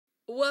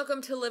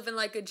Welcome to Living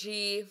Like a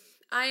G.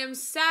 I am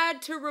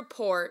sad to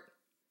report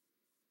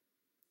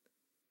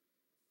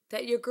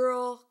that your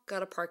girl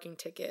got a parking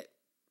ticket.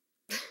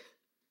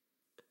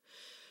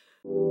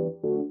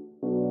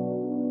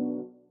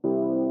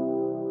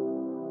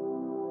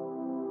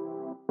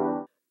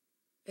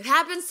 It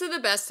happens to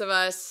the best of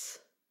us.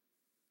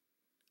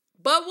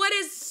 But what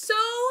is so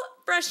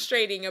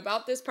frustrating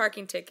about this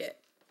parking ticket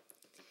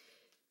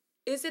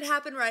is it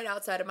happened right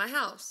outside of my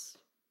house.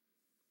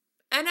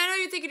 And I know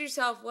you're thinking to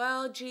yourself,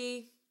 well,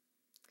 G,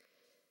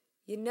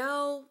 you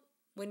know,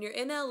 when you're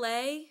in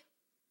LA,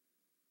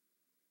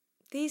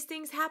 these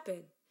things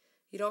happen.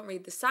 You don't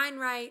read the sign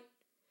right.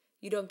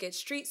 You don't get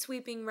street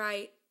sweeping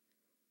right.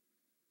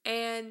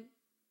 And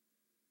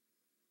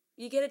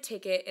you get a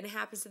ticket, and it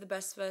happens to the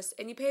best of us,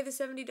 and you pay the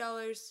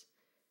 $70,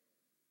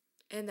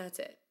 and that's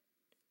it.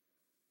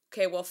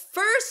 Okay, well,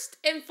 first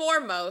and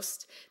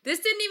foremost, this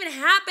didn't even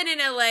happen in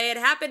LA. It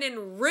happened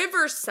in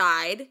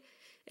Riverside.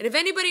 And if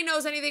anybody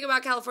knows anything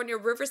about California,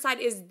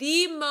 Riverside is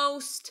the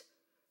most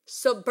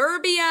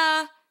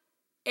suburbia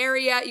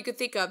area you could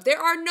think of. There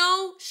are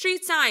no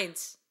street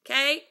signs,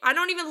 okay? I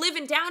don't even live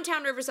in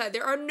downtown Riverside.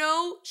 There are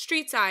no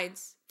street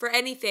signs for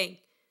anything.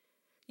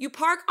 You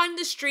park on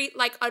the street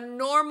like a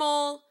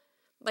normal,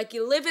 like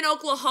you live in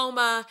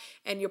Oklahoma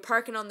and you're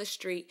parking on the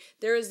street.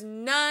 There is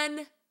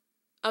none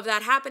of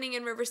that happening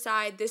in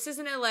Riverside. This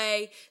isn't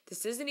LA.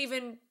 This isn't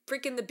even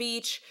freaking the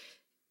beach.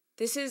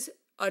 This is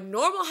a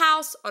normal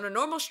house on a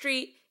normal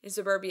street in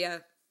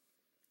suburbia.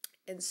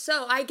 And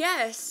so I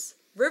guess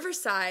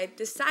Riverside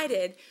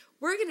decided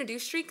we're going to do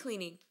street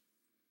cleaning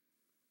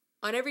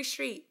on every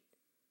street.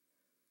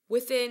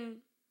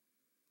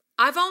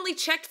 I've only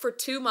checked for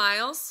 2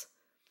 miles.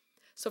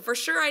 So for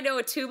sure I know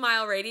a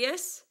 2-mile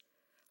radius.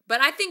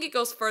 But I think it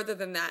goes further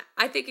than that.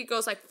 I think it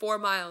goes like 4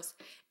 miles.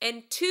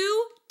 And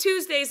 2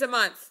 Tuesdays a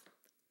month.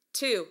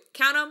 2.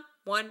 Count them.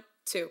 1,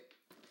 2.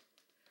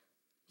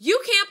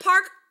 You can't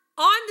park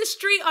on the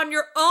street on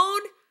your own,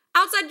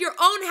 outside your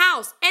own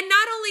house. And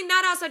not only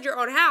not outside your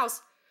own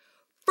house,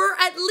 for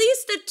at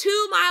least a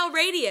 2-mile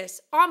radius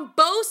on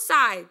both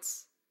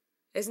sides.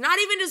 It's not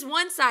even just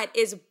one side,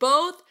 it's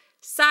both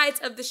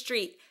sides of the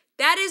street.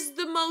 That is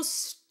the most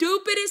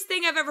stupidest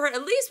thing I've ever heard.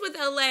 At least with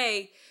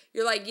LA,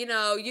 you're like, you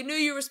knew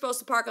you were supposed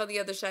to park on the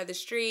other side of the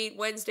street.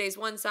 Wednesday's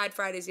one side,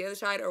 Friday's the other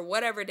side, or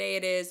whatever day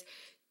it is.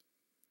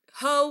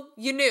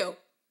 You knew.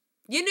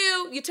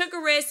 You took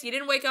a risk. You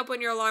didn't wake up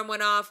when your alarm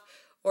went off,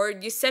 or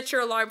you set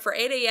your alarm for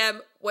 8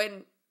 a.m.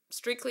 when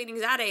street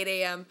cleaning's at 8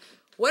 a.m.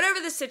 Whatever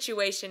the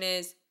situation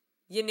is,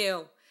 you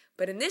knew.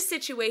 But in this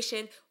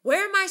situation,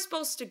 where am I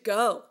supposed to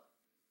go?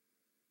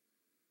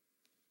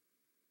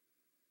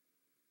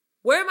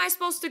 Where am I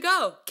supposed to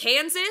go?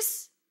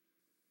 Kansas?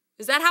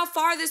 Is that how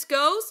far this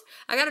goes?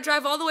 I got to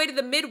drive all the way to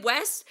the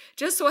Midwest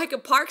just so I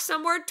can park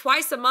somewhere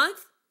twice a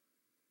month?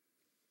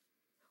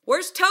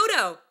 Where's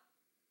Toto?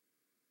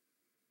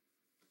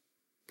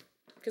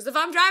 Because if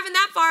I'm driving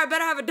that far, I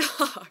better have a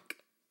dog.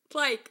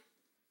 Like,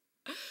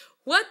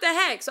 what the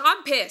heck? So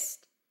I'm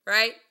pissed,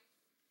 right?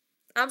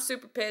 I'm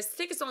super pissed. The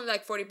ticket's only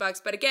like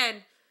 $40. But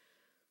again,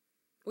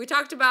 we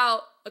talked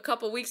about a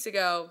couple weeks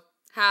ago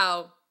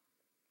how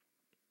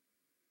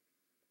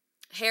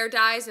hair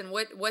dyes and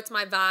what's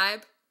my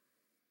vibe.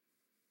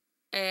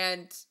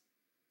 And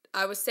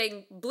I was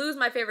saying blue's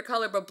my favorite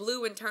color, but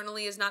blue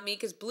internally is not me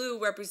because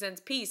blue represents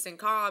peace and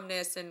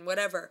calmness and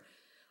whatever.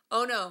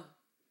 Oh no.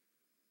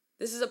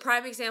 This is a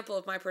prime example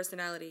of my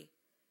personality.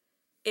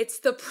 It's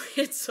the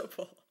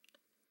principle.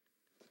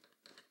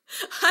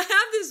 I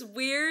have this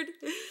weird,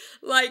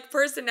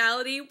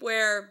 personality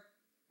where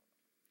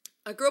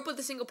I grew up with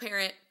a single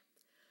parent,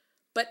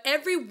 but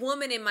every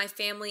woman in my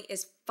family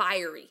is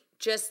fiery.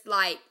 Just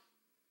like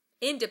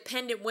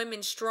independent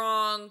women,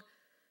 strong.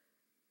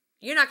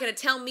 You're not going to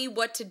tell me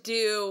what to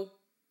do.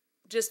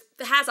 Just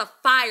has a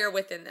fire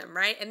within them,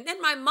 right? And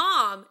then my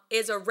mom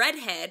is a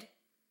redhead.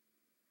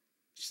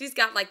 She's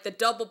got like the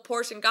double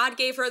portion. God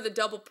gave her the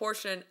double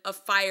portion of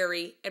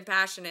fiery and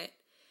passionate.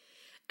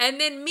 And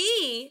then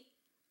me,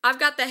 I've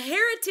got the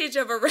heritage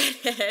of a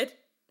redhead.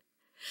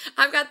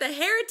 I've got the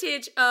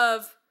heritage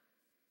of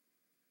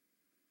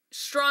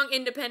strong,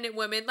 independent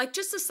women. Like,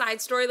 just a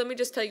side story. Let me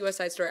just tell you a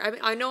side story.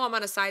 I know I'm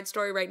on a side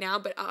story right now,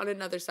 but on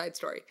another side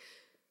story.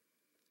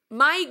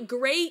 My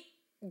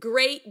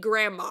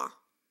great-great-grandma,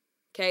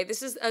 okay,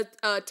 this is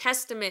a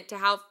testament to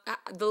how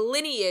the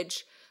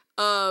lineage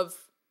of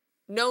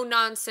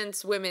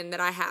no-nonsense women that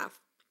I have.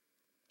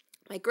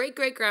 My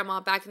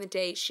great-great-grandma, back in the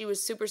day, she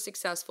was super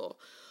successful,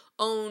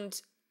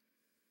 owned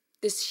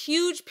this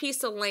huge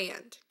piece of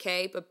land,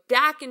 okay? But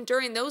back and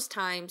during those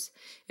times,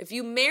 if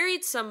you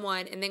married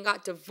someone and then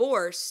got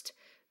divorced,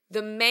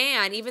 the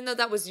man, even though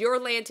that was your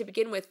land to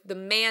begin with, the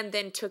man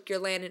then took your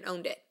land and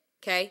owned it,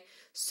 okay?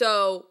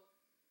 So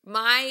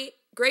my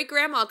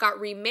great-grandma got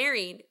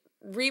remarried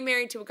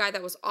to a guy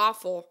that was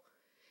awful.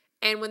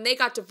 And when they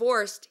got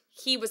divorced,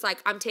 he was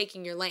like, I'm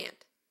taking your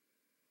land.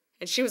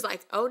 And she was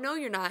like, oh, no,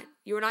 you're not.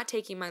 You're not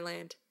taking my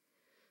land.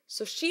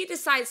 So she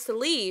decides to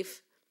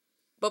leave,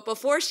 but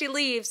before she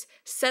leaves,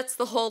 sets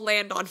the whole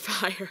land on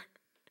fire.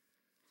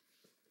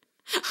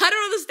 I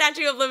don't know the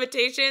statute of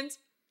limitations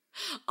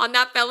on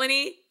that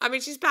felony. I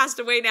mean, she's passed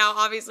away now,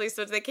 obviously,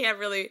 so they can't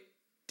really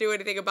do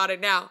anything about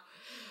it now.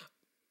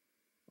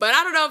 But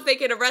I don't know if they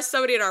can arrest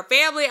somebody in our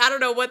family. I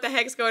don't know what the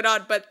heck's going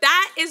on. But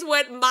that is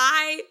what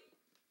my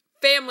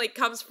family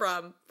comes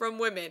from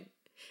women,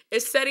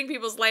 is setting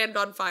people's land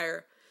on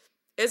fire.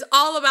 It's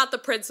all about the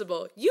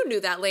principle. You knew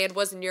that land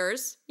wasn't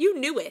yours. You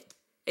knew it.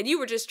 And you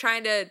were just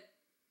trying to,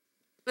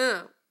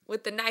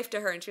 with the knife to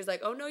her. And she was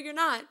like, oh, no, you're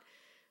not. I'm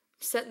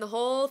setting the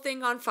whole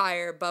thing on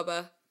fire,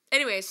 Bubba.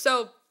 Anyway,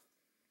 so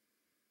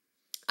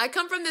I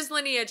come from this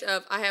lineage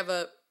of, I have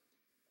a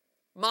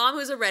mom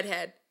who's a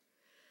redhead.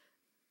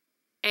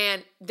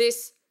 And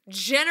this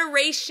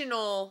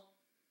generational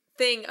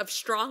thing of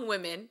strong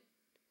women.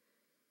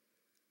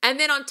 And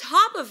then on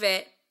top of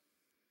it,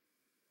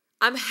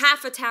 I'm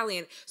half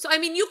Italian. So, I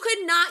mean, you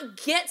could not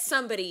get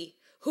somebody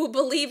who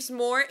believes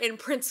more in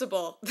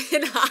principle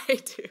than I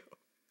do.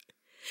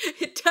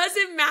 It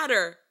doesn't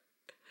matter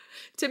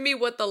to me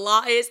what the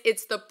law is.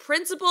 It's the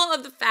principle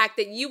of the fact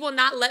that you will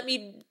not let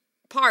me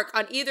park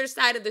on either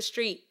side of the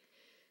street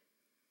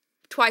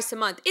twice a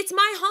month. It's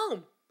my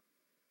home.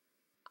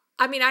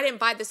 I mean, I didn't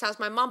buy this house.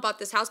 My mom bought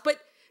this house. But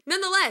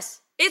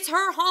nonetheless, it's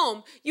her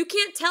home. You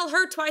can't tell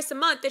her twice a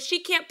month that she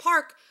can't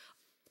park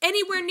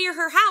anywhere near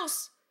her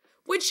house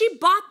when she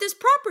bought this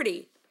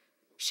property.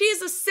 She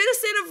is a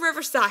citizen of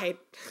Riverside.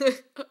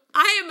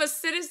 I am a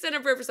citizen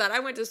of Riverside.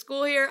 I went to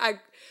school here. I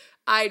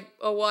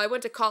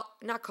went to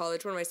not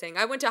college. What am I saying?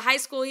 I went to high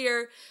school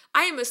here.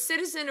 I am a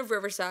citizen of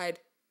Riverside.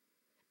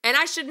 And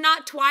I should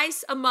not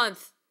twice a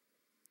month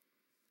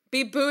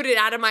be booted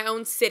out of my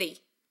own city.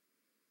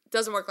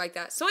 Doesn't work like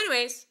that. So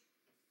anyways,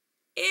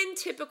 in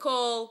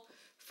typical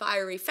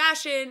fiery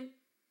fashion,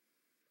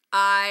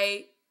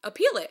 I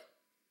appeal it.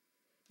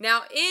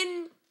 Now,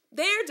 in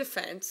their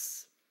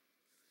defense,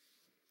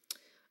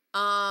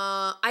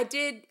 I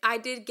did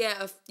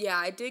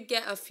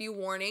get a few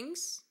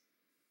warnings,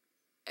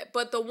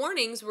 but the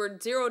warnings were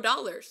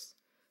 $0.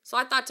 So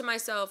I thought to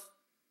myself,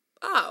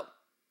 oh,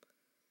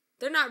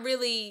 they're not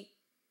really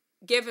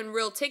giving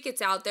real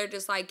tickets out. They're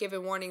just like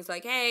giving warnings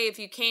like, hey, if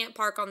you can't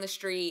park on the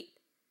street,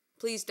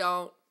 please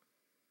don't.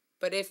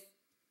 But if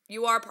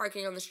you are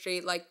parking on the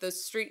street, like the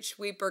street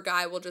sweeper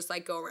guy will just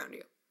like go around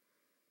you.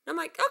 And I'm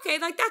like, okay,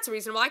 like that's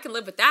reasonable. I can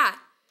live with that.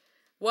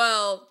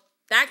 Well,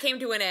 that came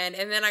to an end,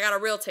 and then I got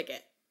a real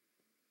ticket.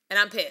 And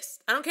I'm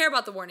pissed. I don't care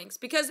about the warnings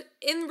because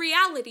in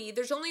reality,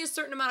 there's only a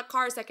certain amount of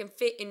cars that can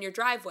fit in your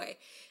driveway.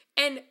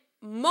 And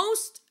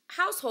most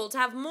households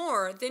have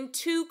more than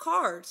 2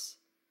 cars.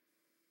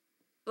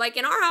 Like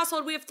in our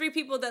household, we have 3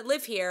 people that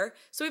live here,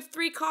 so we have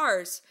 3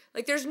 cars.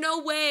 Like there's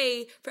no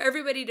way for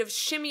everybody to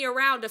shimmy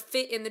around to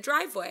fit in the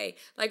driveway.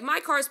 Like my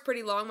car's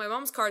pretty long, my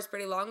mom's car's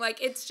pretty long.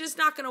 Like it's just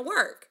not going to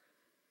work.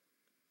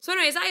 So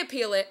anyways, I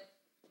appeal it.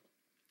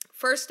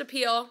 First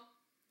appeal,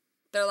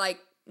 they're like,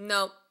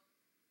 no,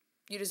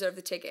 you deserve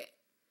the ticket.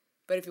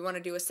 But if you want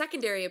to do a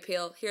secondary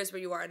appeal, here's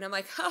where you are. And I'm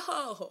like,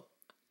 oh,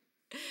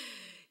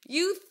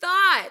 you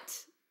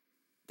thought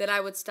that I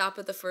would stop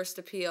at the first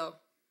appeal.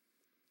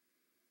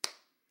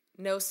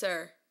 No,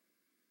 sir.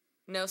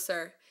 No,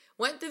 sir.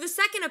 Went through the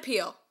second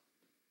appeal.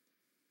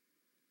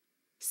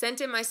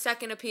 Sent in my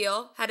second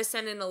appeal. Had to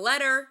send in a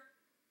letter.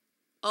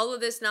 All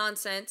of this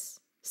nonsense.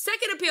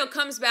 Second appeal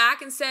comes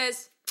back and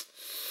says,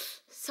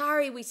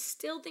 sorry, we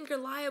still think you're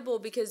liable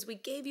because we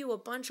gave you a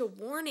bunch of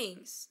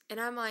warnings. And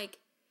I'm like,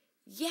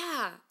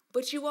 yeah,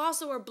 but you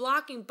also are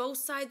blocking both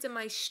sides of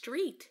my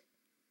street.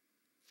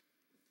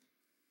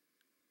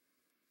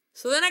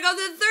 So then I go to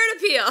the third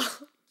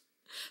appeal.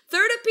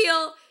 Third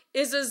appeal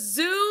is a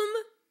Zoom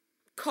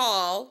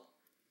call.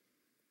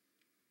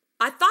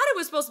 I thought it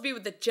was supposed to be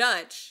with the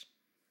judge.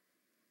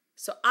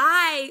 So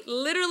I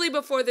literally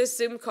before this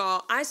Zoom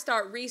call, I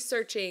start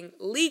researching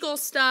legal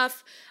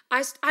stuff.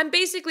 I'm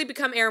basically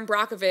become Aaron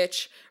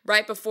Brockovich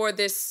right before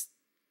this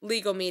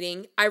legal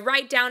meeting. I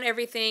write down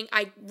everything.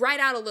 I write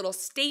out a little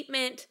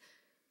statement,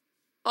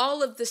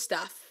 all of the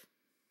stuff.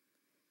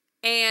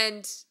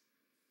 And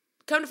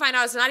come to find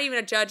out, it's not even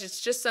a judge.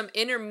 It's just some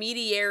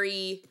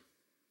intermediary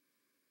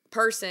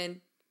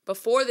person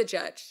before the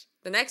judge.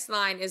 The next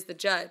line is the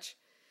judge.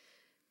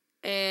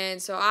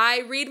 And so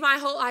I read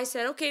I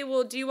said, okay,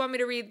 well, do you want me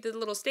to read the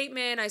little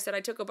statement? I said, I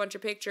took a bunch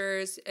of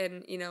pictures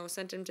and,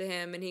 sent them to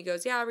him. And he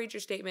goes, yeah, I'll read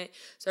your statement.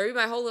 So I read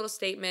my whole little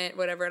statement,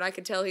 whatever. And I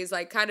could tell he's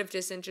like kind of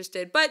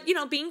disinterested, but,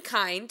 being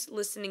kind,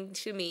 listening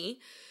to me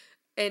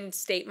and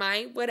state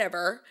my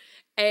whatever.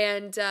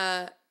 And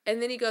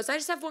then he goes, I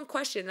just have one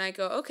question. And I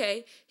go,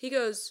 okay. He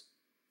goes,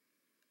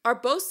 are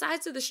both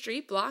sides of the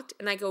street blocked?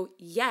 And I go,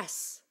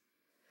 yes.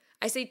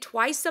 I say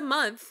twice a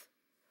month.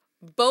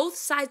 Both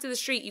sides of the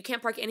street, you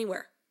can't park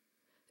anywhere.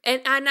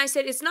 And I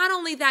said, it's not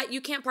only that you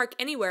can't park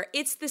anywhere,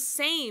 it's the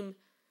same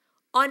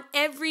on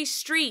every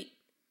street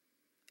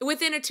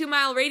within a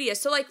 2-mile radius.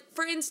 So like,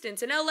 for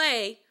instance, in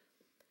LA,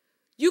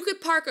 you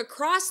could park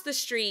across the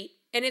street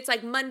and it's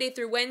like Monday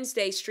through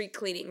Wednesday street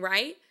cleaning,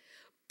 right?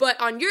 But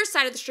on your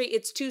side of the street,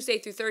 it's Tuesday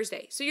through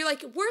Thursday. So you're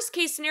like, worst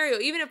case scenario,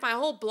 even if my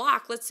whole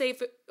block, let's say,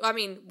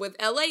 with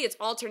LA, it's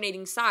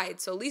alternating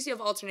sides. So at least you have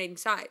alternating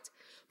sides.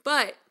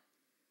 But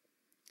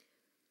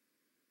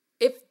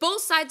if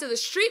both sides of the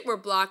street were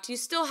blocked, you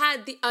still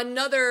had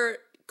another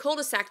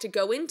cul-de-sac to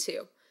go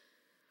into.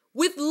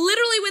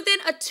 Literally within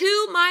a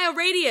 2-mile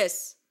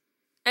radius.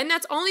 And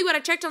that's only what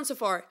I checked on so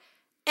far.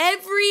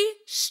 Every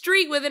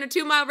street within a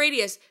 2-mile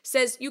radius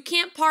says you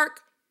can't park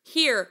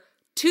here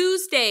two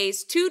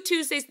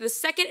Tuesdays, the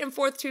second and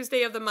fourth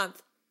Tuesday of the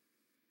month.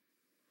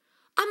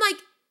 I'm like,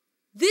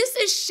 this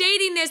is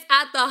shadiness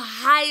at the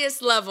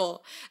highest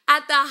level.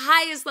 At the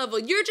highest level.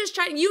 You're just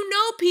trying,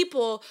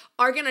 people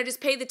are going to just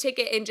pay the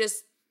ticket and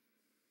just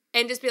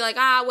be like,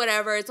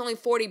 whatever, it's only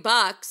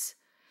 $40.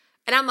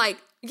 And I'm like,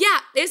 yeah,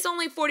 it's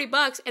only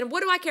 $40. And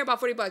what do I care about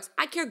 $40?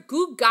 I care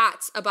goo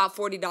gots about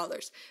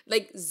 $40.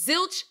 Like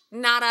zilch,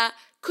 nada,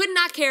 could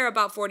not care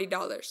about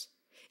 $40.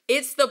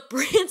 It's the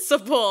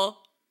principle.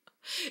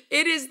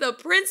 It is the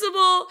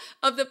principle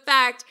of the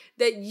fact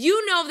that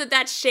you know that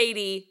that's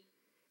shady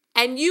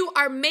and you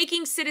are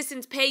making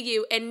citizens pay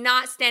you and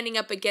not standing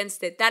up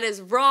against it. That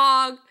is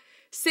wrong.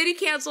 City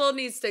council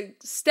needs to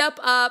step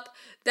up.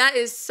 That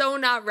is so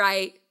not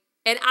right.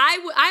 And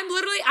I'm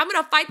going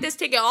to fight this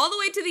ticket all the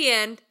way to the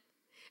end.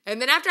 And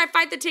then after I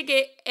fight the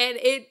ticket and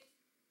it,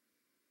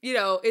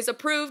 is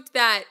approved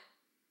that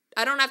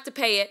I don't have to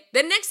pay it,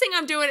 the next thing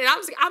I'm doing, and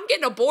I'm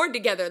getting a board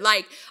together.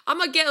 Like, I'm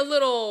going to get a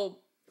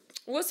little,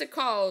 what's it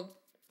called?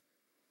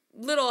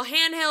 Little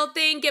handheld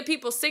thing, get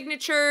people's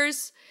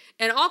signatures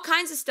and all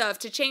kinds of stuff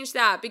to change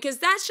that, because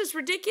that's just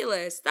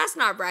ridiculous. That's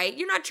not right.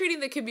 You're not treating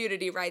the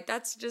community right.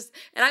 That's just,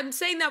 and I'm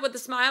saying that with a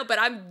smile, but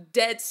I'm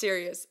dead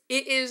serious.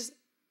 It is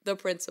the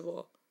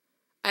principle.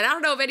 And I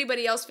don't know if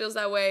anybody else feels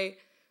that way,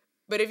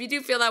 but if you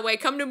do feel that way,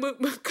 come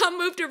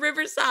move to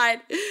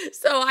Riverside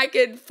so I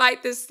can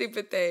fight this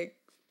stupid thing.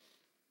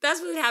 That's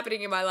what's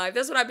happening in my life.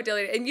 That's what I've been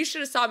dealing with. And you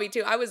should have saw me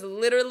too. I was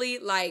literally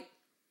like,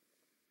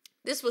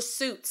 this was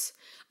Suits.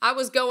 I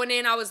was going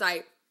in, I was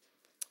like,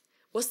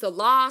 what's the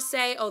law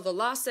say? Oh, the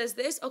law says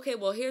this. Okay,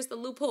 well, here's the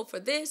loophole for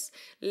this.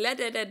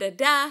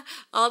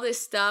 All this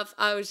stuff.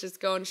 I was just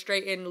going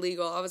straight in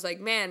legal. I was like,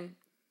 man,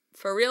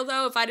 for real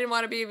though, if I didn't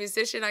want to be a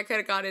musician, I could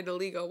have gone into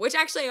legal, which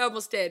actually I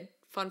almost did.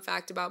 Fun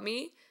fact about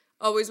me.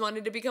 Always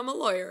wanted to become a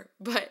lawyer.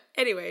 But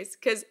anyways,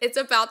 because it's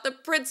about the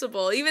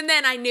principle. Even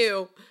then I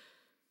knew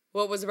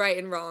what was right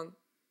and wrong.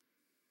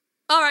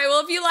 All right,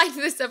 well, if you liked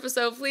this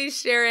episode, please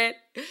share it.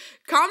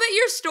 Comment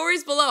your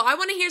stories below. I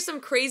want to hear some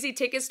crazy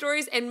ticket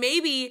stories and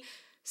maybe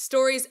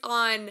stories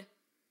on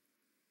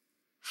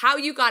how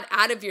you got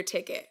out of your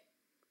ticket.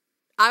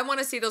 I want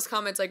to see those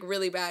comments like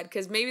really bad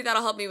because maybe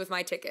that'll help me with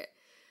my ticket.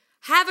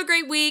 Have a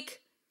great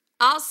week.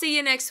 I'll see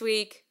you next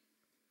week.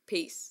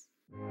 Peace.